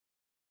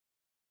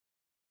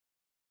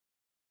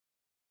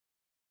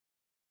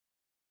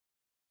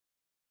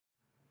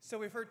So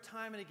we've heard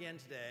time and again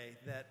today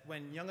that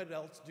when young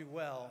adults do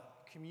well,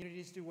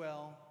 communities do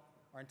well,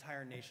 our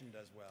entire nation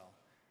does well.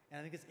 And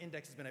I think this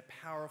index has been a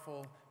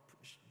powerful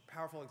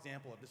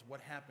example of just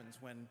what happens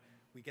when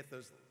we get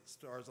those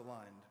stars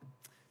aligned.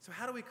 So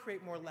how do we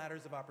create more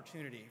ladders of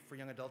opportunity for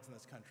young adults in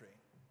this country?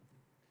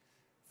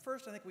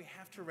 First, I think we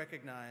have to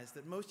recognize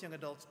that most young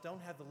adults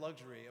don't have the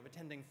luxury of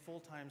attending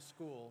full-time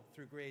school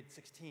through grade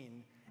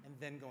 16 and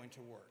then going to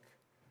work.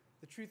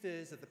 The truth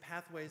is that the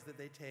pathways that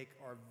they take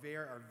are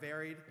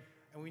varied,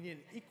 and we need an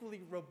equally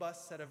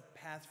robust set of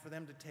paths for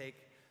them to take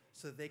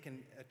so that they can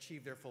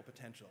achieve their full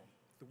potential.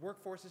 The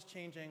workforce is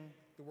changing,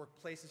 the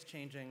workplace is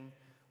changing.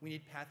 We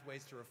need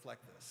pathways to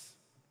reflect this.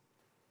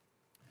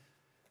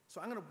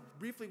 So I'm going to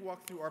briefly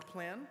walk through our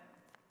plan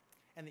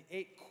and the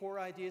 8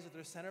 core ideas at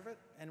the center of it,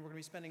 and we're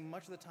going to be spending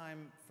much of the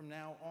time from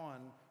now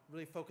on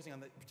really focusing on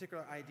the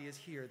particular ideas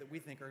here that we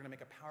think are going to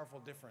make a powerful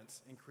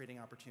difference in creating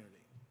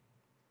opportunity.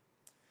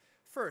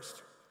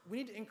 First, we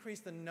need to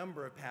increase the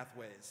number of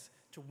pathways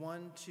to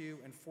 1-, 2-,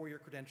 and 4-year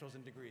credentials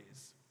and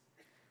degrees.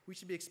 We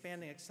should be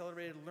expanding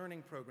accelerated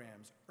learning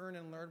programs, earn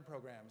and learn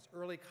programs,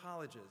 early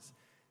colleges.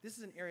 This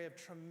is an area of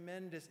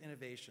tremendous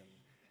innovation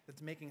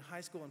that's making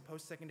high school and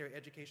post-secondary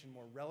education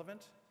more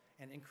relevant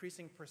and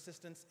increasing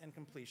persistence and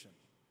completion.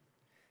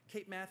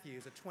 Kate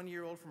Matthews, a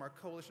 20-year-old from our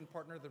coalition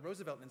partner, the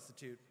Roosevelt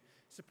Institute,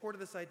 supported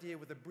this idea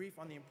with a brief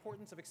on the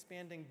importance of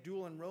expanding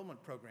dual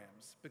enrollment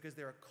programs because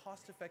they're a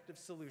cost-effective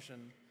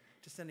solution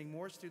to sending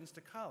more students to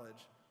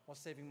college while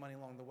saving money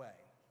along the way.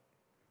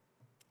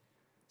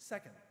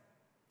 Second,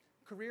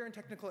 career and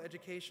technical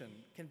education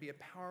can be a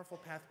powerful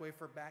pathway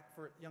for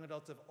young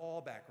adults of all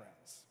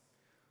backgrounds.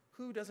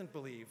 Who doesn't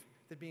believe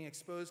that being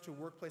exposed to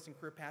workplace and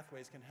career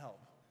pathways can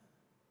help?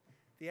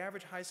 The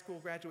average high school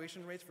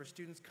graduation rates for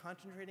students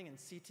concentrating in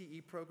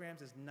CTE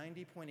programs is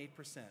 90.8%,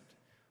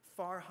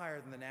 far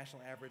higher than the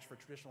national average for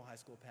traditional high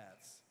school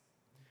paths.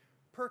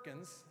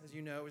 Perkins, as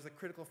you know, is a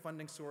critical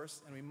funding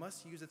source, and we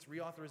must use its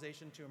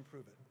reauthorization to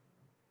improve it.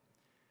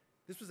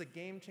 This was a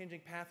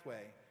game-changing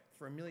pathway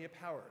for Amelia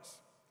Powers,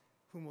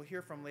 whom we'll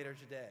hear from later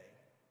today.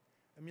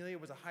 Amelia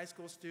was a high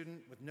school student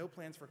with no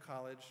plans for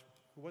college,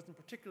 who wasn't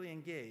particularly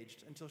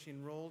engaged until she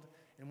enrolled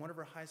in one of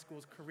her high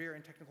school's career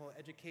and technical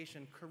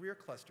education career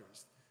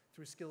clusters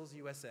through Skills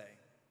USA.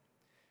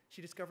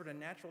 She discovered a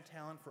natural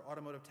talent for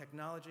automotive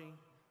technology,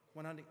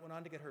 went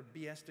on to get her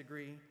BS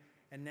degree,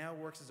 and now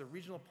works as a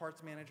regional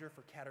parts manager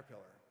for Caterpillar.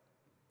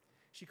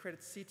 She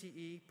credits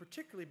CTE,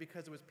 particularly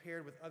because it was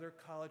paired with other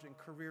college and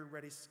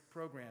career-ready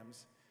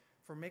programs,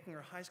 for making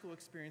her high school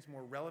experience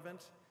more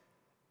relevant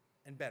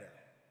and better.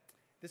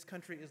 This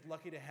country is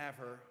lucky to have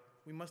her.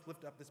 We must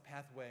lift up this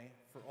pathway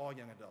for all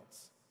young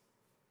adults.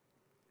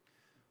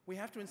 We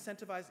have to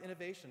incentivize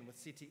innovation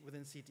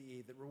within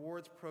CTE that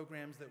rewards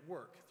programs that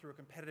work through a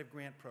competitive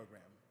grant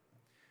program.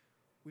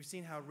 We've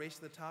seen how Race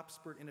to the Top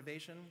spurred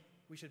innovation.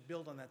 We should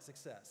build on that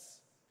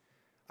success.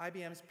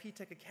 IBM's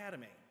P-Tech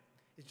Academy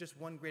is just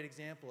one great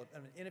example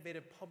of an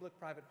innovative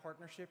public-private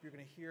partnership. You're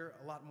going to hear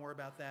a lot more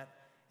about that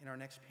in our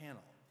next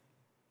panel.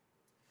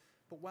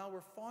 But while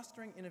we're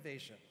fostering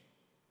innovation,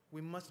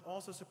 we must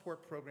also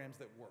support programs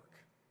that work.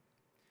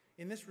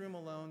 In this room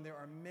alone, there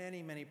are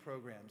many, many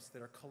programs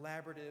that are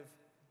collaborative,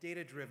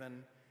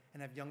 data-driven,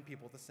 and have young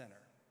people at the center.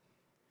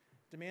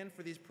 Demand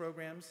for these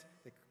programs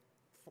that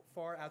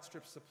far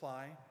outstrips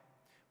supply.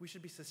 We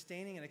should be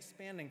sustaining and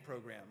expanding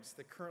programs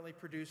that currently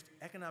produce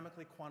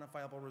economically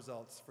quantifiable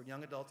results for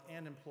young adults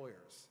and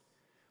employers.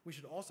 We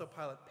should also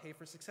pilot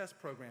pay-for-success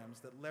programs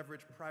that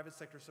leverage private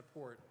sector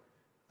support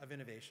of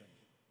innovation.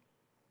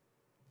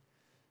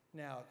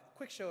 Now, a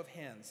quick show of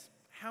hands.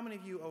 How many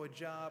of you owe a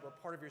job or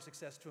part of your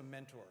success to a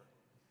mentor?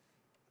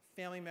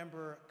 Family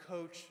member,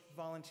 coach,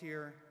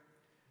 volunteer?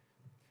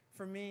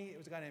 For me, it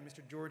was a guy named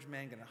Mr. George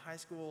Mangan,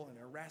 an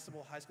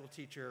irascible high school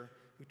teacher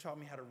who taught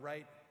me how to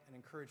write and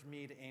encouraged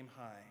me to aim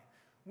high.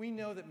 We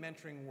know that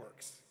mentoring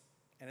works,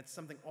 and it's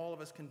something all of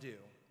us can do.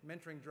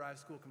 Mentoring drives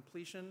school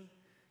completion,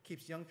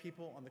 keeps young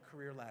people on the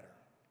career ladder.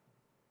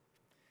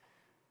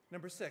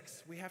 Number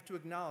 6, we have to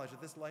acknowledge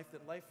that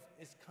life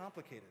is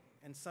complicated,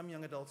 and some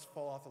young adults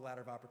fall off the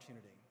ladder of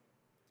opportunity.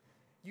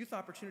 Youth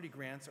Opportunity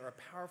Grants are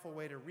a powerful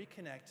way to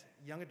reconnect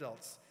young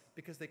adults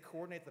because they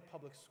coordinate the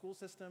public school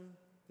system,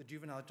 the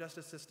juvenile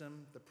justice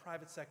system, the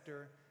private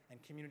sector, and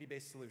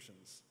community-based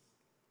solutions.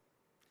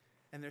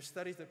 And there's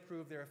studies that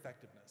prove their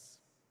effectiveness.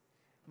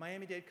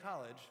 Miami-Dade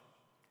College,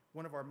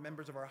 one of our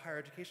members of our Higher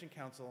Education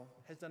Council,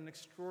 has done an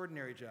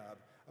extraordinary job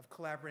of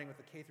collaborating with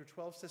the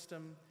K-12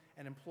 system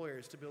and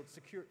employers to build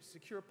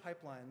secure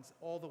pipelines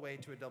all the way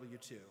to a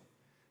W-2.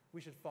 We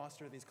should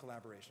foster these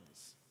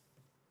collaborations.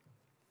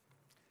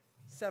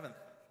 7th,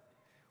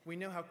 we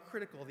know how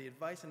critical the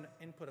advice and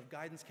input of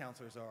guidance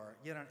counselors are,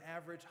 yet on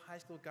average, high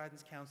school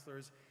guidance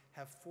counselors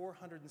have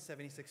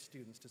 476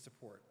 students to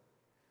support.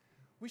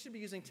 We should be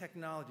using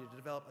technology to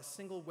develop a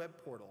single web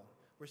portal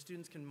where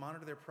students can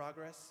monitor their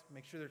progress,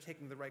 make sure they're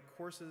taking the right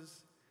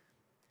courses,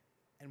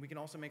 and we can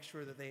also make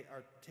sure that they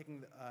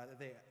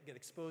get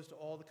exposed to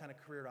all the kind of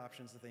career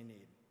options that they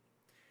need.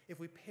 If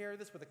we pair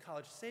this with a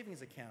college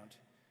savings account,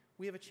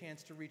 we have a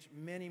chance to reach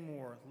many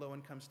more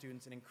low-income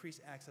students and increase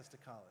access to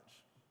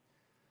college.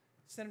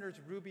 Senators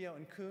Rubio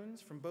and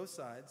Coons from both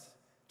sides,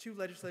 two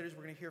legislators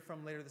we're going to hear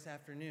from later this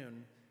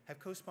afternoon, have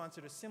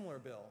co-sponsored a similar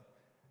bill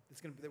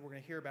that we're going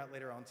to hear about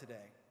later on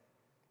today.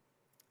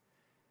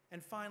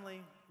 And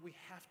finally, we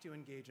have to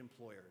engage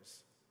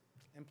employers.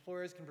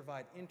 Employers can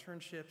provide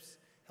internships,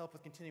 help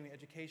with continuing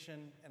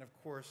education, and of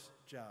course,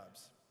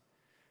 jobs.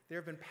 There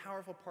have been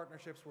powerful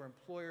partnerships where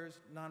employers,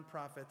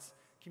 nonprofits,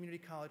 community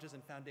colleges,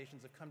 and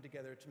foundations have come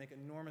together to make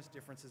enormous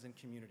differences in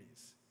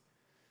communities.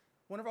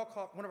 One of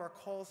our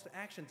calls to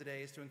action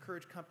today is to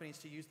encourage companies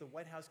to use the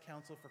White House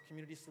Council for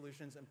Community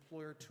Solutions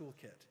Employer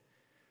Toolkit,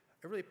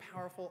 a really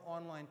powerful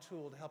online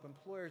tool to help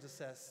employers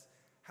assess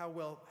how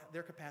well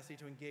their capacity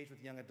to engage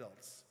with young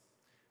adults.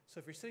 So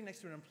if you're sitting next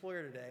to an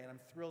employer today, and I'm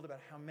thrilled about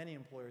how many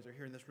employers are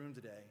here in this room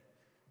today,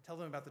 tell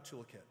them about the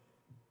toolkit.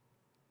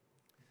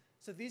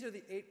 So these are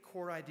the 8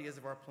 core ideas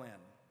of our plan.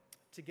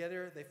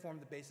 Together, they form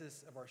the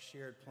basis of our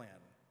shared plan.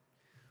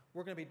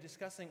 We're going to be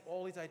discussing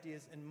all these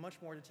ideas in much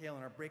more detail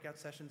in our breakout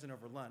sessions and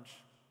over lunch.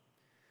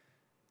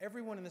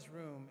 Everyone in this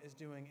room is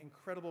doing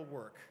incredible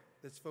work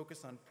that's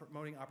focused on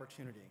promoting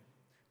opportunity.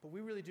 But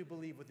we really do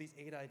believe with these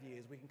 8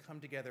 ideas, we can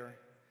come together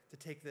to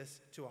take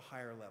this to a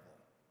higher level.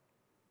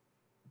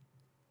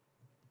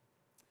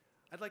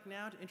 I'd like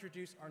now to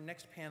introduce our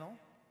next panel,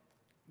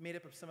 made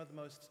up of some of the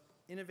most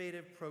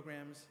innovative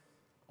programs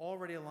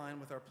already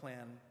aligned with our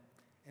plan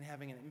and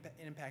having an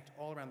impact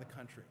all around the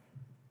country.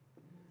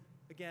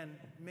 Again,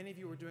 many of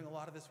you are doing a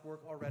lot of this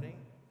work already,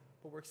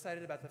 but we're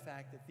excited about the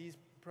fact that these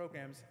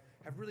programs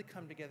have really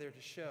come together to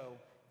show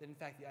that, in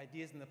fact, the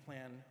ideas in the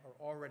plan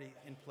are already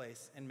in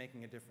place and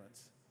making a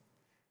difference.